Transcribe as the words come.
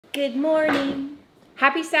Good morning.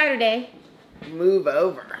 Happy Saturday. Move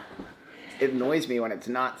over. It annoys me when it's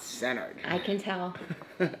not centered. I can tell.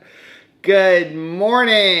 Good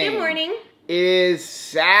morning. Good morning. It is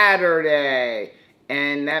Saturday,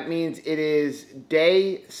 and that means it is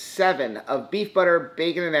day 7 of Beef Butter,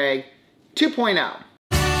 Bacon, and Egg 2.0.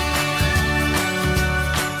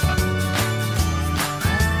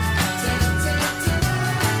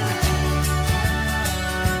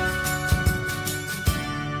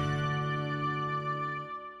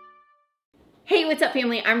 Hey, what's up,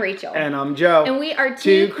 family? I'm Rachel. And I'm Joe. And we are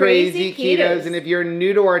Two Crazy Ketos. And if you're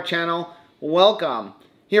new to our channel, welcome.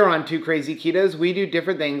 Here on Two Crazy Ketos, we do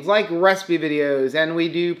different things like recipe videos and we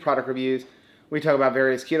do product reviews. We talk about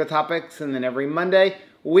various keto topics, and then every Monday,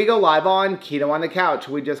 we go live on Keto on the Couch.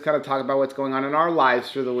 We just kind of talk about what's going on in our lives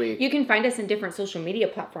through the week. You can find us in different social media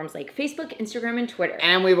platforms like Facebook, Instagram, and Twitter.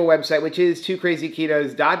 And we have a website, which is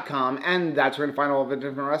twocrazyketos.com, and that's where you can find all of the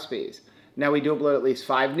different recipes. Now, we do upload at least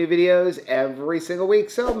 5 new videos every single week,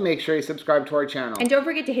 so make sure you subscribe to our channel. And don't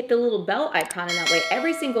forget to hit the little bell icon, and that way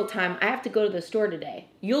every single time I have to go to the store today,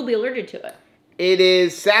 you'll be alerted to it. It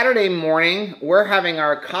is Saturday morning. We're having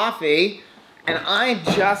our coffee, and I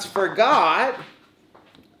just forgot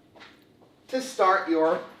to start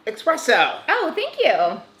your espresso. Oh, thank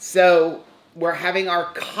you. So we're having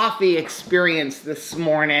our coffee experience this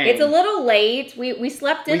morning. It's a little late. We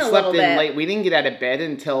slept in a little bit. We slept in late. We didn't get out of bed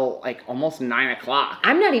until like almost 9 o'clock.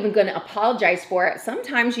 I'm not even going to apologize for it.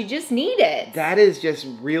 Sometimes you just need it. That is just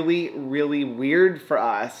really, really weird for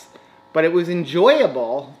us. But it was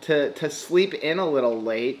enjoyable to sleep in a little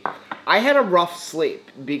late. I had a rough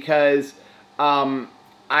sleep because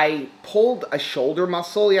I pulled a shoulder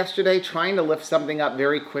muscle yesterday trying to lift something up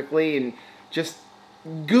very quickly and just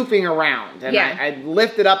goofing around, and yeah. I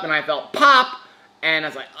lifted up and I felt pop, and I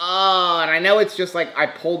was like, oh, and I know it's just like I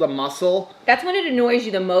pulled a muscle. That's when it annoys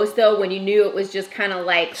you the most, though, when you knew it was just kind of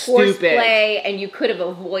like horseplay and you could have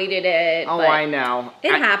avoided it. Oh, I know.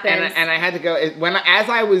 It happens. And I had to go, as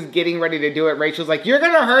I was getting ready to do it, Rachel's like, you're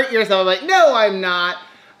going to hurt yourself. I'm like, no, I'm not.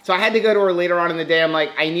 So I had to go to her later on in the day. I'm like,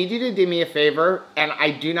 I need you to do me a favor, and I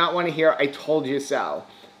do not want to hear, I told you so.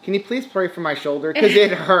 Can you please pray for my shoulder? Because it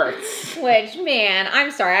hurts. Which, man, I'm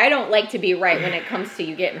sorry. I don't like to be right when it comes to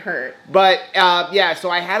you getting hurt. But, yeah, so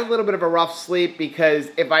I had a little bit of a rough sleep because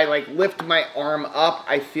if I, like, lift my arm up,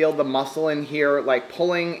 I feel the muscle in here, like,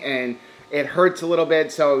 pulling, and it hurts a little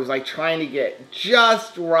bit. So I was, like, trying to get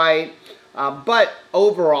just right. But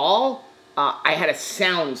overall, I had a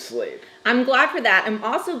sound sleep. I'm glad for that. I'm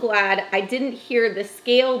also glad I didn't hear the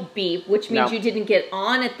scale beep, which means you didn't get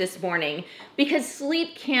on it this morning, because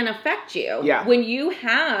sleep can affect you. Yeah. When you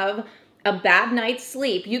have a bad night's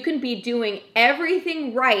sleep, you can be doing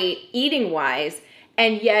everything right eating-wise,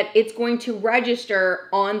 and yet it's going to register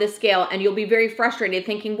on the scale, and you'll be very frustrated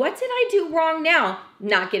thinking, what did I do wrong now?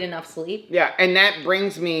 Not get enough sleep. Yeah, and that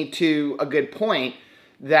brings me to a good point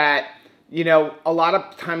that, you know, a lot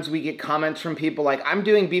of times we get comments from people like, I'm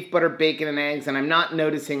doing beef, butter, bacon, and eggs, and I'm not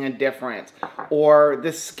noticing a difference. Or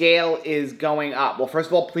the scale is going up. Well, first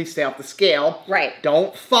of all, please stay off the scale. Right.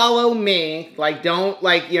 Don't follow me. Like, don't,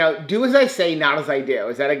 like, you know, do as I say, not as I do.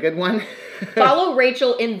 Is that a good one? Follow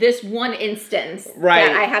Rachel in this one instance. Right.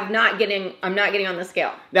 That I'm not getting on the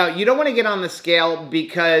scale. Now, you don't want to get on the scale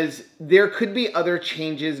because there could be other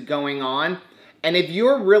changes going on. And if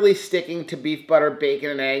you're really sticking to beef, butter, bacon,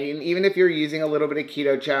 and egg, and even if you're using a little bit of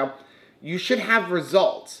keto chow, you should have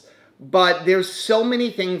results. But there's so many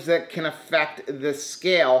things that can affect the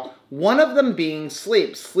scale, one of them being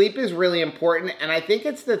sleep. Sleep is really important, and I think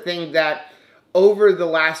it's the thing that over the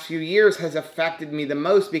last few years has affected me the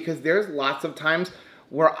most, because there's lots of times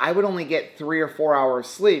where I would only get 3 or 4 hours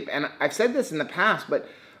sleep. And I've said this in the past, but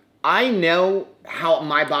I know how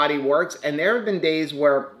my body works, and there have been days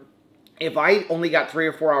where if I only got 3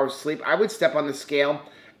 or 4 hours sleep, I would step on the scale,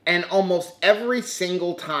 and almost every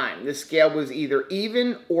single time the scale was either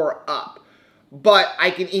even or up. But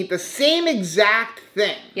I can eat the same exact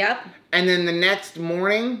thing. Yep. And then the next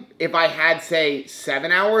morning, if I had, say,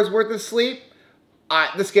 7 hours worth of sleep,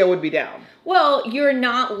 the scale would be down. Well, you're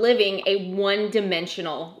not living a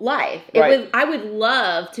one-dimensional life. Right. I would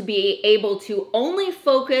love to be able to only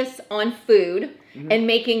focus on food and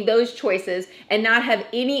making those choices and not have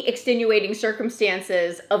any extenuating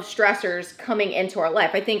circumstances of stressors coming into our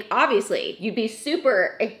life. I think obviously you'd be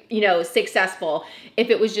super, successful if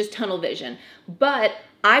it was just tunnel vision. But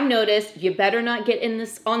I've noticed you better not get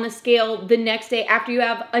on the scale the next day after you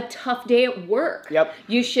have a tough day at work. Yep.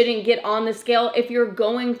 You shouldn't get on the scale if you're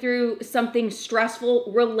going through something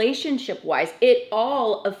stressful relationship-wise. It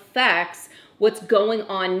all affects what's going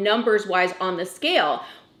on numbers-wise on the scale.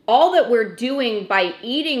 all that we're doing by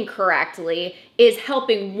eating correctly is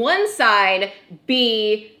helping one side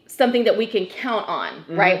be something that we can count on,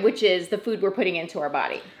 right? Which is the food we're putting into our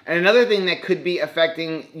body. And another thing that could be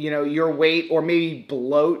affecting, your weight or maybe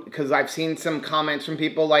bloat, because I've seen some comments from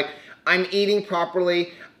people like, I'm eating properly,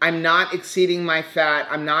 I'm not exceeding my fat,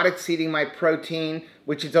 I'm not exceeding my protein,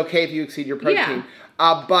 which is okay if you exceed your protein,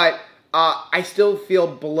 but I still feel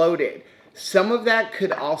bloated. Some of that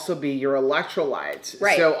could also be your electrolytes.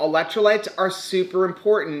 Right. So electrolytes are super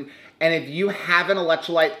important, and if you have an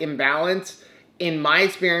electrolyte imbalance, in my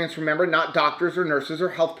experience, remember, not doctors or nurses or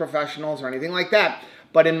health professionals or anything like that,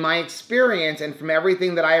 but in my experience and from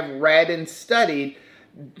everything that I have read and studied,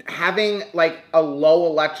 having like a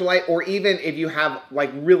low electrolyte, or even if you have like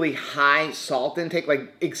really high salt intake,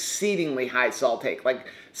 like exceedingly high salt intake, like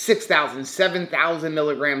 6,000, 7,000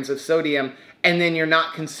 milligrams of sodium, and then you're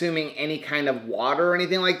not consuming any kind of water or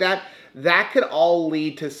anything like that, that could all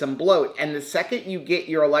lead to some bloat. And the second you get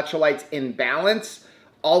your electrolytes in balance,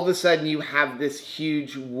 all of a sudden you have this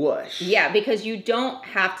huge whoosh. Yeah, because you don't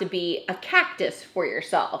have to be a cactus for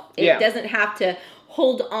yourself. It doesn't have to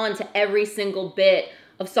hold on to every single bit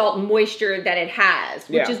of salt and moisture that it has,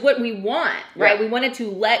 which is what we want, right? We want it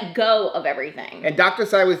to let go of everything. And Dr.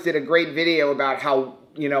 Siwas did a great video about how,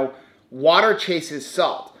 water chases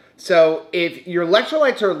salt. So if your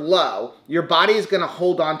electrolytes are low, your body is going to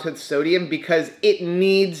hold on to the sodium because it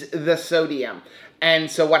needs the sodium.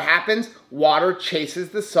 And so what happens? Water chases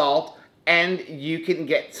the salt, and you can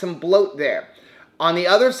get some bloat there. On the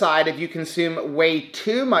other side, if you consume way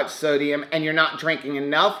too much sodium and you're not drinking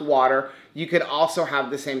enough water, you could also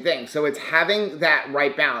have the same thing. So it's having that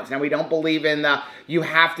right balance. Now, we don't believe in you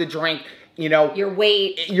have to drink, your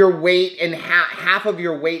weight and half of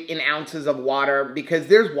your weight in ounces of water, because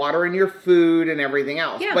there's water in your food and everything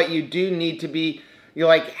else. Yeah. But you do need to be,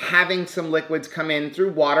 having some liquids come in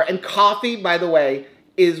through water. And coffee, by the way,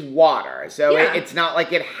 is water. So it's not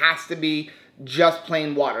like it has to be just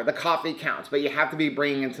plain water. The coffee counts, but you have to be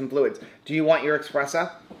bringing in some fluids. Do you want your espresso?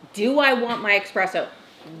 Do I want my espresso?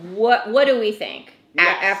 What do we think?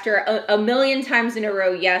 Yes. After a million times in a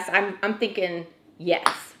row, yes, I'm thinking yes,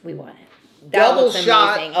 we want it. Double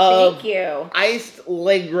shot of Thank you. iced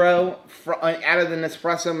Allegro out of the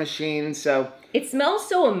Nespresso machine. So it smells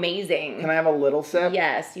so amazing. Can I have a little sip?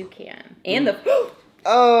 Yes, you can. And the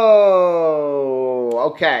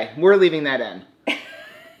okay, we're leaving that in.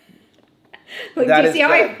 Like, do you see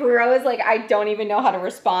how I froze? Like, I don't even know how to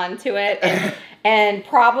respond to it. And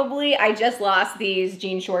probably I just lost these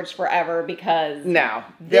jean shorts forever because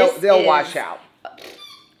they'll wash out.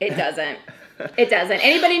 It doesn't. It doesn't.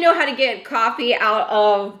 Anybody know how to get coffee out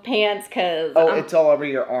of pants? Cause it's all over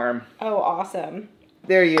your arm. Oh, awesome.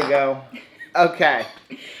 There you go. Okay.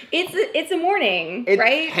 It's a morning,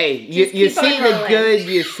 right? Hey, you see the good,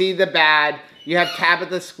 you see the bad. You have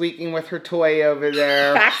Tabitha squeaking with her toy over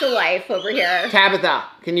there. Facts of life over here. Tabitha,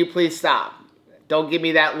 can you please stop? Don't give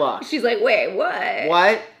me that look. She's like, wait,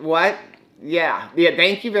 what? What? Yeah,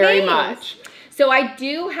 thank you very much. So I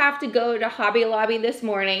do have to go to Hobby Lobby this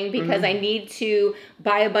morning because I need to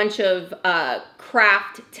buy a bunch of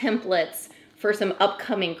craft templates for some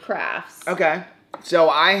upcoming crafts. Okay. So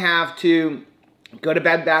I have to go to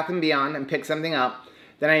Bed Bath & Beyond and pick something up.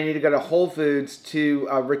 Then I need to go to Whole Foods to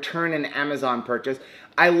return an Amazon purchase.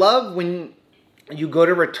 I love when you go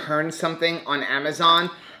to return something on Amazon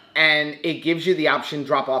and it gives you the option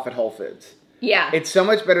drop off at Whole Foods. Yeah. It's so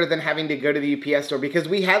much better than having to go to the UPS store, because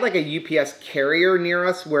we had like a UPS carrier near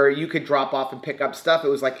us where you could drop off and pick up stuff. It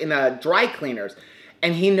was like in a dry cleaners.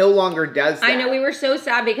 And he no longer does that. I know, we were so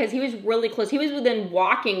sad because he was really close. He was within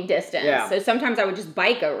walking distance. Yeah. So sometimes I would just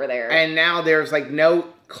bike over there. And now there's like no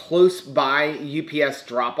close by UPS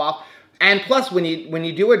drop off. And plus when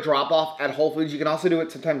you do a drop off at Whole Foods, you can also do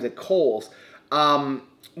it sometimes at Kohl's.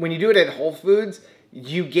 When you do it at Whole Foods,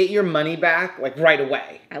 you get your money back like right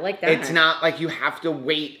away. I like that. It's not like you have to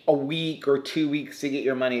wait a week or 2 weeks to get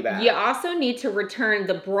your money back. You also need to return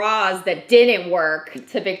the bras that didn't work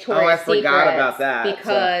to Victoria's Secret. Oh, I forgot about that.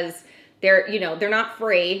 Because they're not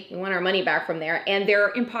free. We want our money back from there, and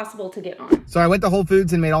they're impossible to get on. So I went to Whole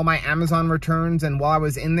Foods and made all my Amazon returns, and while I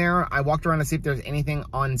was in there, I walked around to see if there's anything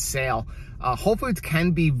on sale. Whole Foods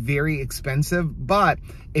can be very expensive, but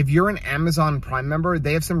if you're an Amazon Prime member,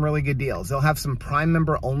 they have some really good deals. They'll have some Prime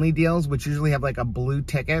member only deals, which usually have like a blue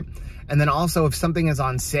ticket. And then also if something is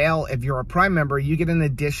on sale, if you're a Prime member, you get an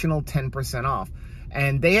additional 10% off.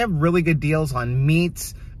 And they have really good deals on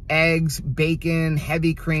meats, eggs, bacon,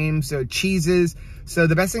 heavy cream, so cheeses. So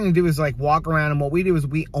the best thing to do is like walk around, and what we do is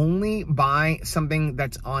we only buy something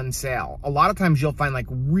that's on sale. A lot of times you'll find like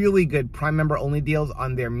really good Prime member only deals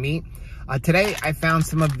on their meat. Today, I found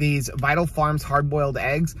some of these Vital Farms hard-boiled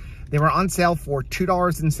eggs. They were on sale for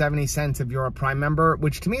 $2.70 if you're a Prime member,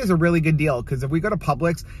 which to me is a really good deal because if we go to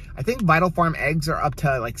Publix, I think Vital Farm eggs are up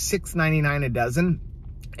to like $6.99 a dozen.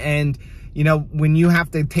 And, you know, when you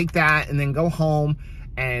have to take that and then go home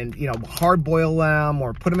and, you know, hard boil them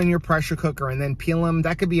or put them in your pressure cooker and then peel them,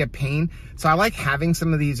 that could be a pain. So I like having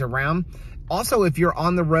some of these around. Also, if you're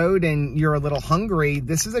on the road and you're a little hungry,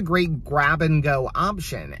 this is a great grab and go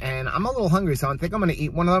option. And I'm a little hungry, so I think I'm gonna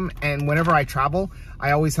eat one of them. And whenever I travel,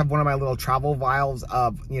 I always have one of my little travel vials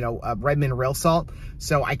of, you know, Redmond real salt.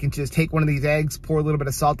 So I can just take one of these eggs, pour a little bit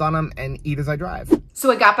of salt on them and eat as I drive. So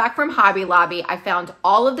I got back from Hobby Lobby. I found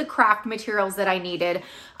all of the craft materials that I needed.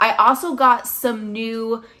 I also got some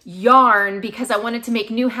new yarn because I wanted to make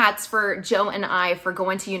new hats for Joe and I for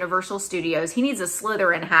going to Universal Studios. He needs a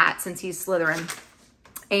Slytherin hat since he's Slytherin.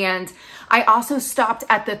 And I also stopped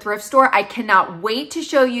at the thrift store. I cannot wait to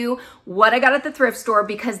show you what I got at the thrift store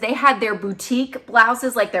because they had their boutique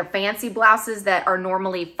blouses, like their fancy blouses that are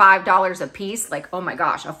normally $5 a piece. Like, oh my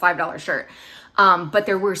gosh, a $5 shirt. But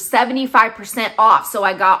there were 75% off. So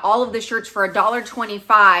I got all of the shirts for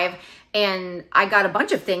 $1.25 and I got a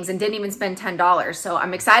bunch of things and didn't even spend $10. So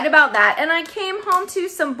I'm excited about that. And I came home to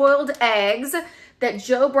some boiled eggs that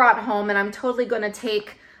Joe brought home and I'm totally going to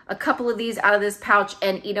take a couple of these out of this pouch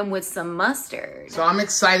and eat them with some mustard. So I'm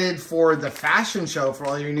excited for the fashion show for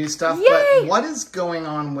all your new stuff. Yay! But what is going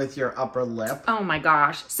on with your upper lip? Oh my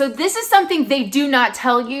gosh. So this is something they do not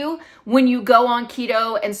tell you when you go on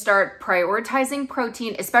keto and start prioritizing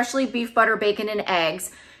protein, especially beef, butter, bacon, and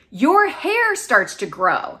eggs. Your hair starts to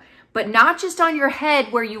grow, but not just on your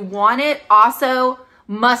head where you want it, also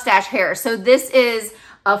mustache hair. So this is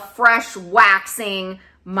a fresh waxing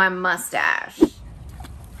my mustache.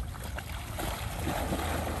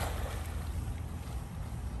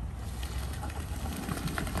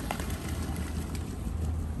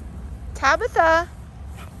 Tabitha,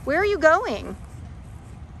 where are you going?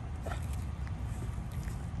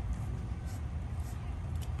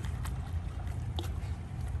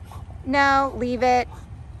 No, leave it.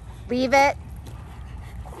 Leave it.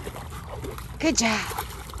 Good job.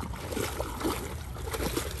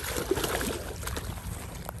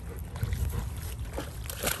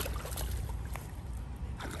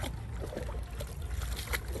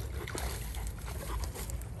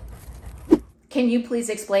 Can you please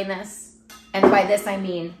explain this? And by this, I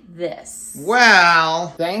mean this. Well,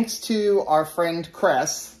 thanks to our friend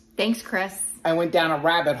Chris. Thanks, Chris. I went down a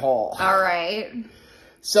rabbit hole. All right.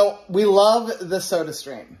 So we love the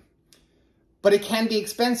SodaStream, but it can be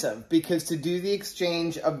expensive because to do the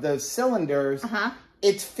exchange of those cylinders,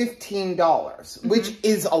 it's $15, which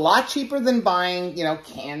is a lot cheaper than buying, you know,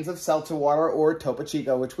 cans of seltzer water or Topo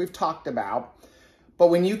Chico, which we've talked about. But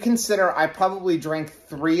when you consider I probably drink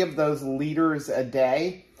 3 of those liters a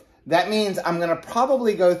day, that means I'm going to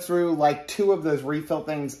probably go through like 2 of those refill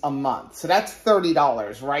things a month. So that's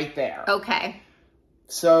 $30 right there. Okay.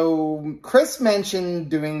 So Chris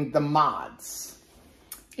mentioned doing the mods.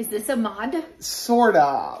 Is this a mod? Sort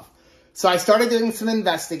of. So I started doing some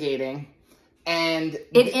investigating and...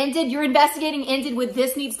 Your investigating ended with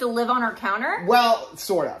this needs to live on our counter? Well,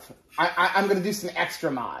 sort of. I'm going to do some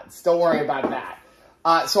extra mods. Don't worry about that.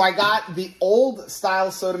 So I got the old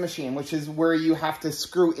style soda machine, which is where you have to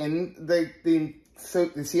screw in the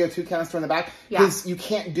CO2 canister in the back. Because you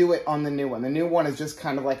can't do it on the new one. The new one is just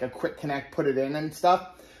kind of like a quick connect, put it in and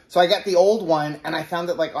stuff. So I got the old one and I found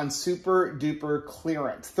it like on super duper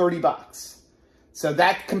clearance, $30. So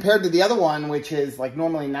that compared to the other one, which is like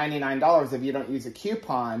normally $99 if you don't use a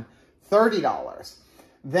coupon, $30.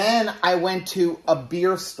 Then I went to a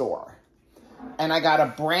beer store. And I got a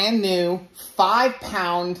brand new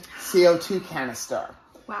 5-pound CO2 canister.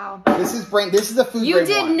 Wow. This is a food grade You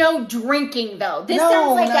did one. no drinking though. This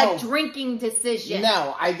sounds like a drinking decision.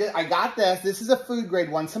 No, I got this. This is a food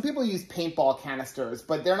grade one. Some people use paintball canisters,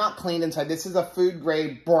 but they're not cleaned inside. This is a food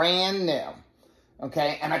grade brand new.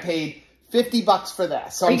 Okay? And I paid $50 for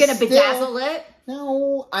this. So Are you going to bedazzle it?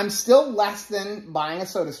 No, I'm still less than buying a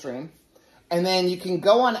SodaStream. And then you can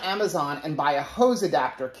go on Amazon and buy a hose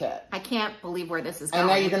adapter kit. I can't believe where this is going. And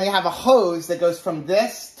now you're going to have a hose that goes from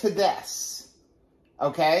this to this.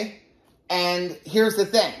 Okay? And here's the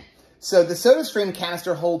thing. So the SodaStream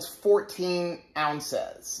canister holds 14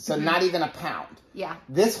 ounces. So not even a pound. Yeah.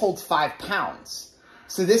 This holds 5 pounds.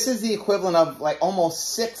 So this is the equivalent of like almost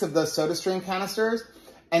 6 of those SodaStream canisters.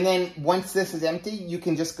 And then once this is empty, you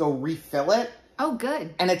can just go refill it. Oh,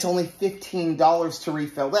 good. And it's only $15 to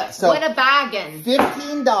refill this. So what a bargain.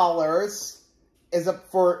 $15 is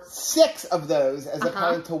for 6 of those as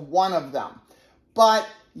opposed to 1 of them. But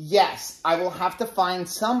yes, I will have to find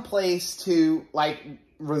some place to like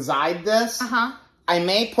reside this. Uh-huh. I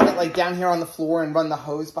may put it like down here on the floor and run the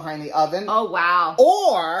hose behind the oven. Oh, wow.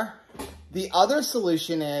 Or the other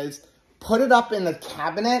solution is put it up in the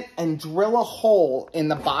cabinet and drill a hole in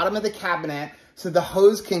the bottom of the cabinet so the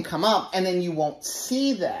hose can come up and then you won't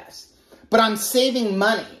see this. But I'm saving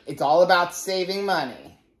money. It's all about saving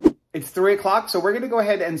money. It's 3 o'clock, so we're gonna go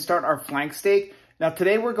ahead and start our flank steak. Now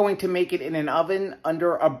today we're going to make it in an oven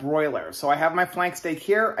under a broiler. So I have my flank steak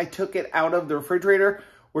here. I took it out of the refrigerator.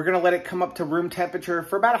 We're gonna let it come up to room temperature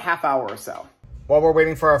for about a half hour or so. While we're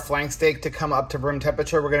waiting for our flank steak to come up to room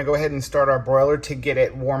temperature, we're gonna go ahead and start our broiler to get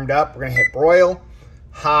it warmed up. We're gonna hit broil,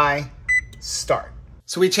 high, start.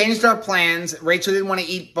 So we changed our plans. Rachel didn't wanna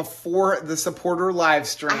eat before the supporter live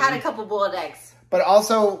stream. I had a couple boiled eggs. But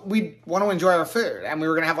also, we want to enjoy our food, and we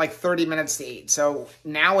were going to have like 30 minutes to eat. So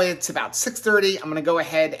now it's about 6:30. I'm going to go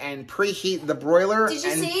ahead and preheat the broiler. Did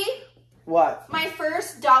you see? What? My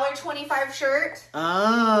first $1.25 shirt. Oh,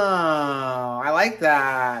 I like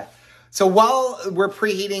that. So while we're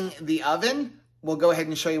preheating the oven, we'll go ahead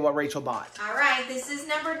and show you what Rachel bought. All right, this is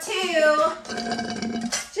number 2.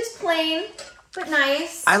 Just plain, but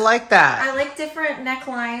nice. I like that. I like different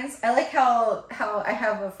necklines. I like how I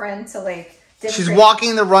have a friend to like... She's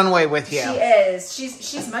walking the runway with you. She is.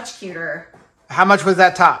 She's much cuter. How much was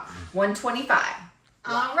that top? $125.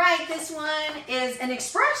 All right, this one is an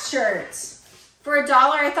Express shirt. For $1,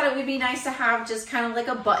 I thought it would be nice to have just kind of like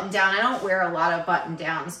a button down. I don't wear a lot of button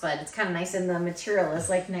downs, but it's kind of nice, and the material is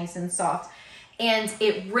like nice and soft. And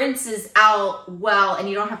it rinses out well, and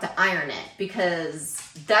you don't have to iron it, because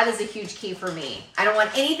that is a huge key for me. I don't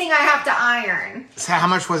want anything I have to iron. So how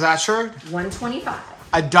much was that shirt? $125.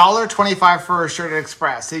 $1.25 for a shirt at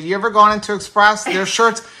Express. Have you ever gone into Express? Their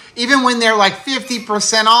shirts, even when they're like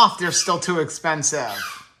 50% off, they're still too expensive.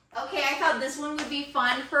 Okay, I thought this one would be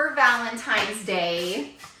fun for Valentine's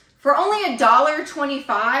Day. For only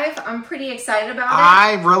 $1.25, I'm pretty excited about it.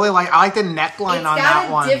 I like the neckline on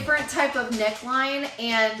that one. It's got a different type of neckline,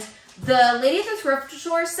 and the lady at the thrift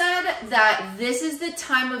store said that this is the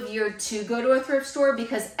time of year to go to a thrift store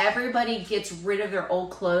because everybody gets rid of their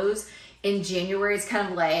old clothes. In January, it's kind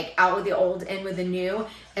of like out with the old, in with the new.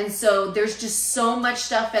 And so there's just so much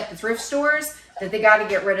stuff at the thrift stores that they got to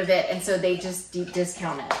get rid of it. And so they just deep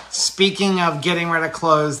discount it. Speaking of getting rid of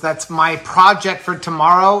clothes, that's my project for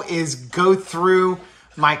tomorrow, is go through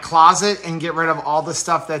my closet and get rid of all the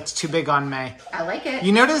stuff that's too big on me. I like it.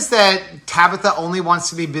 You notice that Tabitha only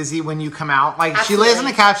wants to be busy when you come out. Like Absolutely. She lays on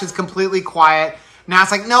the couch, it's completely quiet. Now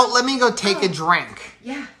it's like, no, let me go take a drink.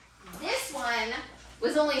 Yeah. This one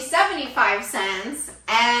was only 75 cents,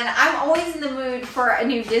 and I'm always in the mood for a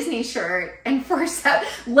new Disney shirt, and for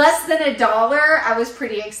less than $1, I was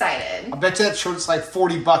pretty excited. I bet you that shirt's like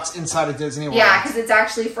 40 bucks inside of Disney World. Yeah, because it's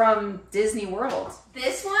actually from Disney World.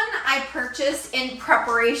 This one I purchased in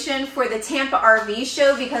preparation for the Tampa RV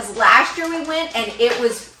show because last year we went and it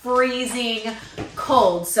was freezing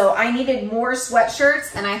cold, so I needed more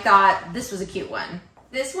sweatshirts, and I thought this was a cute one.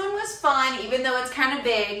 This one was fun, even though it's kind of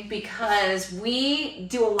big, because we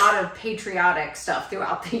do a lot of patriotic stuff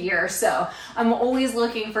throughout the year. So I'm always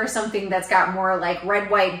looking for something that's got more like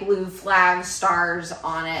red, white, blue flag stars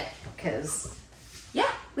on it, because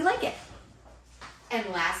yeah, we like it. And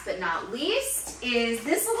last but not least is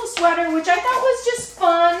this little sweater, which I thought was just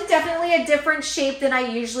fun. Definitely a different shape than I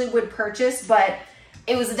usually would purchase, but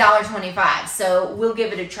it was $1.25, so we'll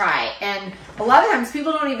give it a try. And a lot of times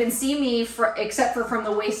people don't even see me except for from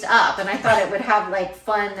the waist up, and I thought it would have like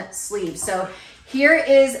fun sleeves. So here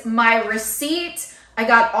is my receipt. I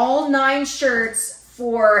got all 9 shirts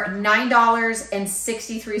for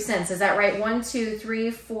 $9.63. Is that right? 1, 2, 3,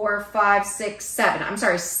 4, 5, 6, 7. I'm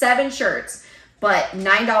sorry, 7 shirts. But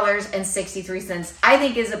 $9.63, I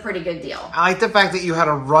think, is a pretty good deal. I like the fact that you had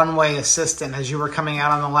a runway assistant as you were coming out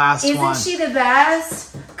on the last one. Isn't she the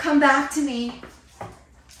best? Come back to me.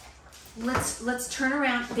 Let's turn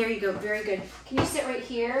around. There you go. Very good. Can you sit right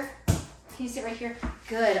here? Can you sit right here?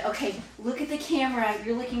 Good. Okay. Look at the camera.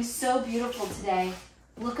 You're looking so beautiful today.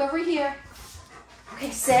 Look over here. Okay,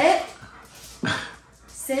 sit.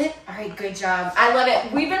 Sit. All right, good job. I love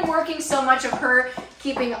it. We've been working so much of her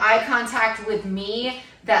keeping eye contact with me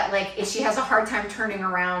that like if she has a hard time turning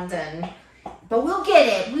around, but we'll get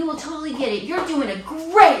it. We will totally get it. You're doing a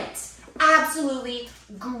great, absolutely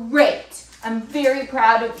great. I'm very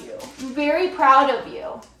proud of you. I'm very proud of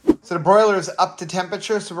you. So the broiler is up to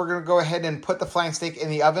temperature, so we're going to go ahead and put the flank steak in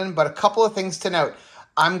the oven. But a couple of things to note.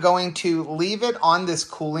 I'm going to leave it on this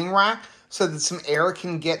cooling rack so that some air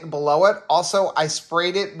can get below it. Also, I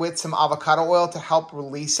sprayed it with some avocado oil to help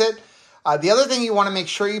release it. The other thing you want to make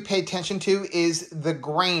sure you pay attention to is the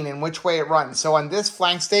grain and which way it runs. So on this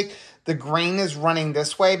flank steak, the grain is running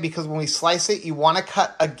this way because when we slice it, you want to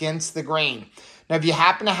cut against the grain. Now, if you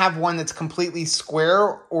happen to have one that's completely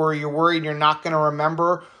square or you're worried you're not going to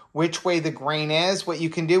remember which way the grain is, what you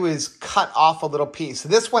can do is cut off a little piece. So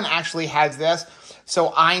this one actually has this,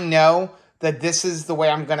 so I know that this is the way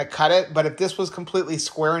I'm going to cut it. But if this was completely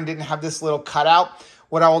square and didn't have this little cutout,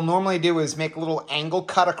 what I will normally do is make a little angle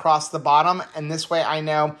cut across the bottom, and this way I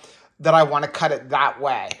know that I want to cut it that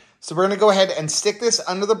way. So we're going to go ahead and stick this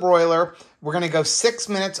under the broiler. We're going to go 6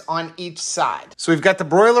 minutes on each side. So we've got the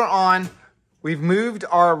broiler on. We've moved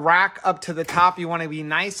our rack up to the top. You want to be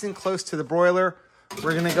nice and close to the broiler.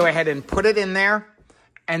 We're going to go ahead and put it in there.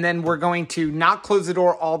 And then we're going to not close the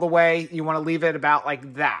door all the way. You want to leave it about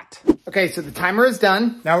like that. Okay, so the timer is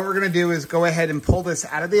done. Now what we're going to do is go ahead and pull this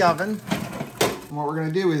out of the oven. And what we're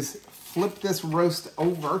going to do is flip this roast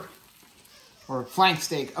over, or flank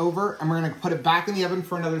steak over, and we're going to put it back in the oven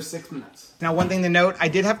for another 6 minutes. Now, one thing to note, I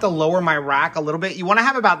did have to lower my rack a little bit. You want to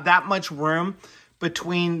have about that much room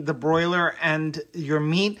between the broiler and your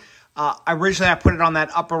meat. Originally, I put it on that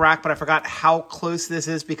upper rack, but I forgot how close this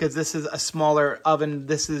is because this is a smaller oven.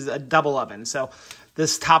 This is a double oven, so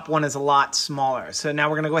this top one is a lot smaller. So now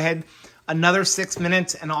we're going to go ahead another 6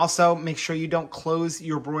 minutes, and also make sure you don't close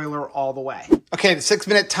your broiler all the way. Okay, the 6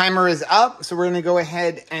 minute timer is up, so we're going to go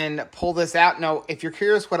ahead and pull this out. Now, if you're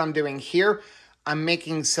curious what I'm doing here, I'm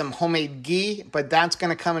making some homemade ghee, but that's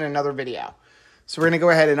going to come in another video. So we're going to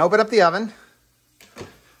go ahead and open up the oven,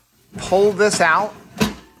 pull this out,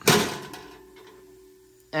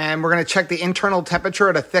 and we're going to check the internal temperature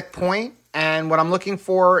at a thick point. And what I'm looking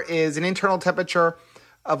for is an internal temperature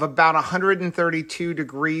of about 132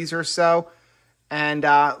 degrees or so. And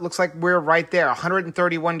looks like we're right there,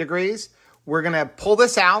 131 degrees. We're going to pull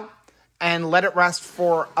this out and let it rest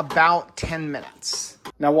for about 10 minutes.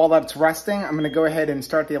 Now, while that's resting, I'm going to go ahead and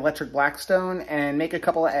start the electric Blackstone and make a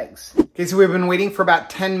couple of eggs. Okay, so we've been waiting for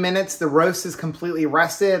about 10 minutes. The roast is completely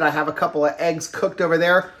rested. I have a couple of eggs cooked over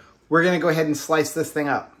there. We're going to go ahead and slice this thing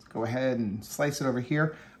up. Let's go ahead and slice it over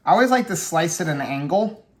here. I always like to slice it at an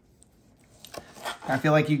angle. I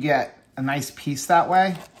feel like you get a nice piece that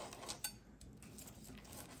way.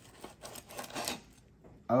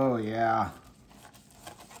 Oh, yeah.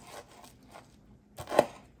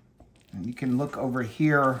 And you can look over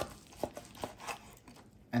here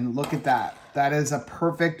and look at that. That is a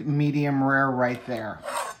perfect medium rare right there.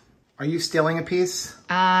 Are you stealing a piece?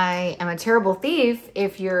 I am a terrible thief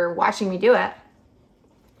if you're watching me do it.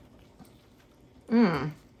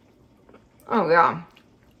 Oh, yeah.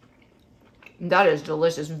 That is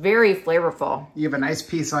delicious. Very flavorful. You have a nice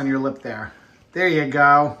piece on your lip there. There you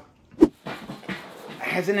go.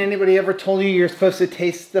 Hasn't anybody ever told you you're supposed to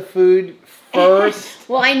taste the food first?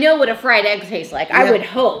 Well, I know what a fried egg tastes like. Yeah, I would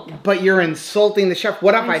hope. But you're insulting the chef.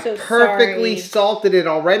 What if I perfectly salted it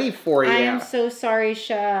already for you? I am so sorry,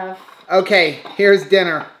 chef. Okay, here's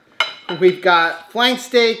dinner. We've got flank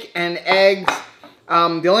steak and eggs.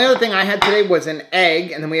 The only other thing I had today was an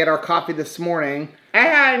egg, and then we had our coffee this morning. I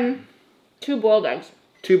had 2 boiled eggs.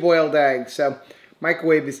 2 boiled eggs. So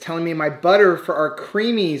microwave is telling me my butter for our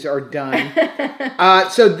creamies are done.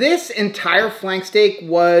 So this entire flank steak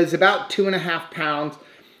was about 2.5 pounds.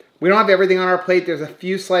 We don't have everything on our plate. There's a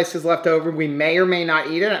few slices left over. We may or may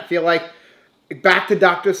not eat it. I feel like back to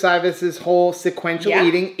Dr. Sivis's whole sequential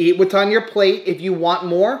eating. Eat what's on your plate. If you want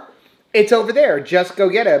more, it's over there. Just go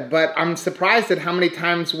get it. But I'm surprised at how many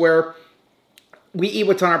times where we eat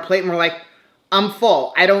what's on our plate and we're like, I'm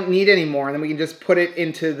full. I don't need any more. And then we can just put it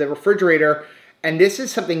into the refrigerator. And this is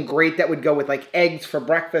something great that would go with like eggs for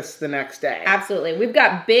breakfast the next day. Absolutely. We've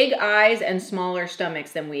got big eyes and smaller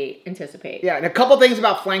stomachs than we anticipate. Yeah, and a couple things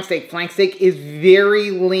about flank steak. Flank steak is very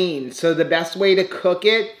lean. So the best way to cook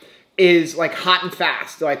it is like hot and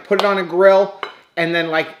fast. So like put it on a grill and then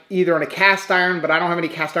like either on a cast iron, but I don't have any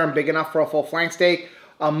cast iron big enough for a full flank steak.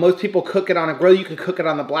 Most people cook it on a grill. You can cook it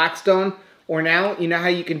on the Blackstone. Or now, you know how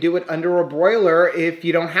you can do it under a broiler if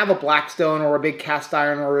you don't have a Blackstone or a big cast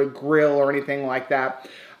iron or a grill or anything like that.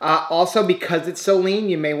 Also, because it's so lean,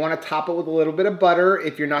 you may want to top it with a little bit of butter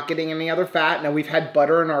if you're not getting any other fat. Now, we've had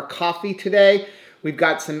butter in our coffee today. We've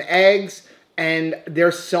got some eggs, and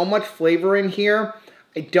there's so much flavor in here.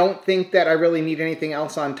 I don't think that I really need anything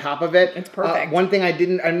else on top of it. It's perfect. One thing I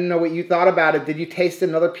didn't know what you thought about it. Did you taste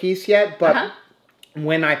another piece yet? But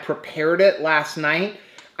when I prepared it last night,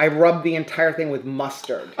 I rub the entire thing with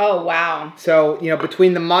mustard. Oh, wow. So, you know,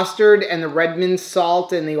 between the mustard and the Redmond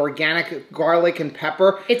salt and the organic garlic and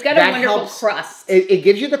pepper. It's got a wonderful crust. It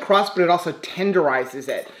gives you the crust, but it also tenderizes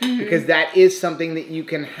it. Because that is something that you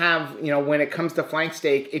can have, you know, when it comes to flank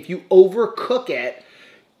steak. If you overcook it,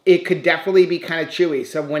 it could definitely be kind of chewy.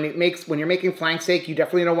 So when you're making flank steak, you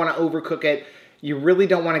definitely don't want to overcook it. You really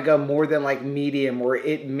don't want to go more than like medium, or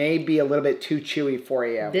it may be a little bit too chewy for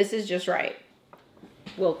you. This is just right.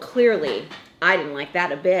 Well, clearly, I didn't like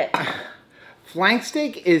that a bit. Flank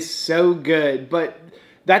steak is so good, but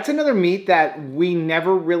that's another meat that we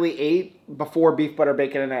never really ate before beef, butter,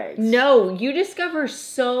 bacon, and eggs. No, you discover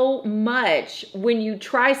so much when you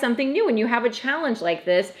try something new and you have a challenge like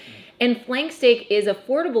this. And flank steak is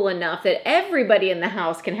affordable enough that everybody in the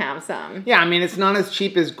house can have some. Yeah, I mean, it's not as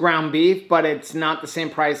cheap as ground beef, but it's not the same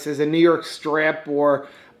price as a New York strip or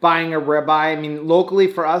buying a ribeye. I mean,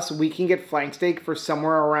 locally for us, we can get flank steak for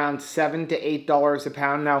somewhere around $7 to $8 a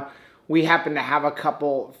pound. Now, we happen to have a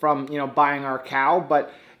couple from, you know, buying our cow,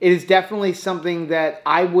 but it is definitely something that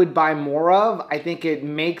I would buy more of. I think it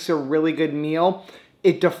makes a really good meal.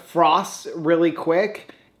 It defrosts really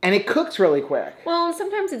quick. And it cooks really quick. Well,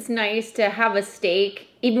 sometimes it's nice to have a steak,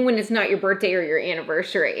 even when it's not your birthday or your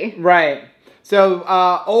anniversary. Right. So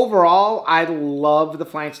overall, I love the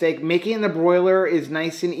flank steak. Making it in the broiler is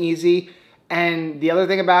nice and easy. And the other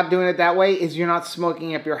thing about doing it that way is you're not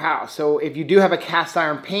smoking up your house. So if you do have a cast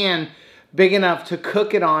iron pan big enough to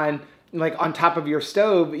cook it on, like on top of your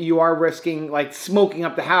stove, you are risking like smoking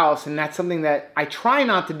up the house. And that's something that I try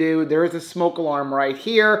not to do. There is a smoke alarm right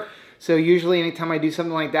here. So usually anytime I do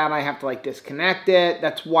something like that, I have to like disconnect it.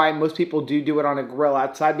 That's why most people do it on a grill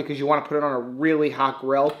outside, because you want to put it on a really hot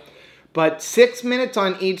grill. But 6 minutes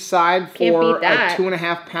on each side for a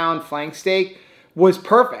 2.5 pound flank steak was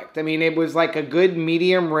perfect. I mean, it was like a good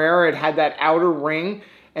medium rare. It had that outer ring,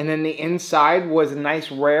 and then the inside was a nice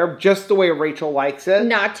rare, just the way Rachel likes it.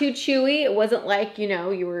 Not too chewy. It wasn't like, you know,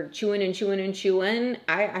 you were chewing and chewing and chewing.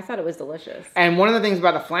 I thought it was delicious. And one of the things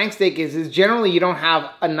about a flank steak is generally you don't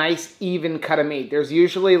have a nice even cut of meat. There's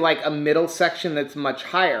usually like a middle section that's much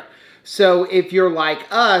higher. So if you're like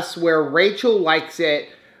us, where Rachel likes it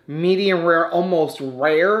medium rare, almost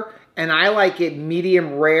rare, and I like it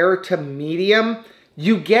medium rare to medium,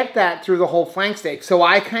 you get that through the whole flank steak. So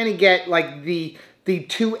I kind of get like the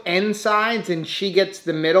two end sides, and she gets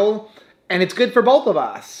the middle, and it's good for both of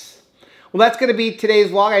us. Well, that's going to be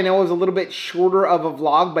today's vlog. I know it was a little bit shorter of a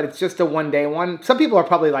vlog, but it's just a one-day one. Some people are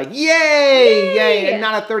probably like, yay, and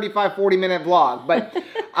not a 35, 40-minute vlog.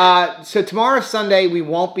 But so tomorrow, Sunday, we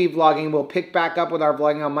won't be vlogging. We'll pick back up with our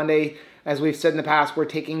vlogging on Monday. As we've said in the past, we're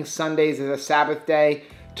taking Sundays as a Sabbath day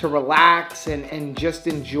to relax and just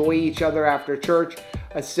enjoy each other after church.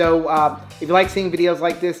 So if you like seeing videos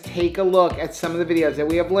like this, take a look at some of the videos that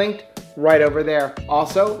we have linked right over there.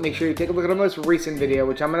 Also, make sure you take a look at our most recent video,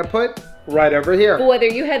 which I'm going to put right over here. But whether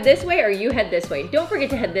you head this way or you head this way, don't forget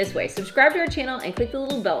to head this way. Subscribe to our channel and click the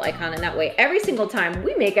little bell icon, and that way every single time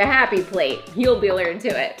we make a happy plate, you'll be alerted to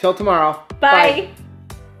it. Till tomorrow. Bye.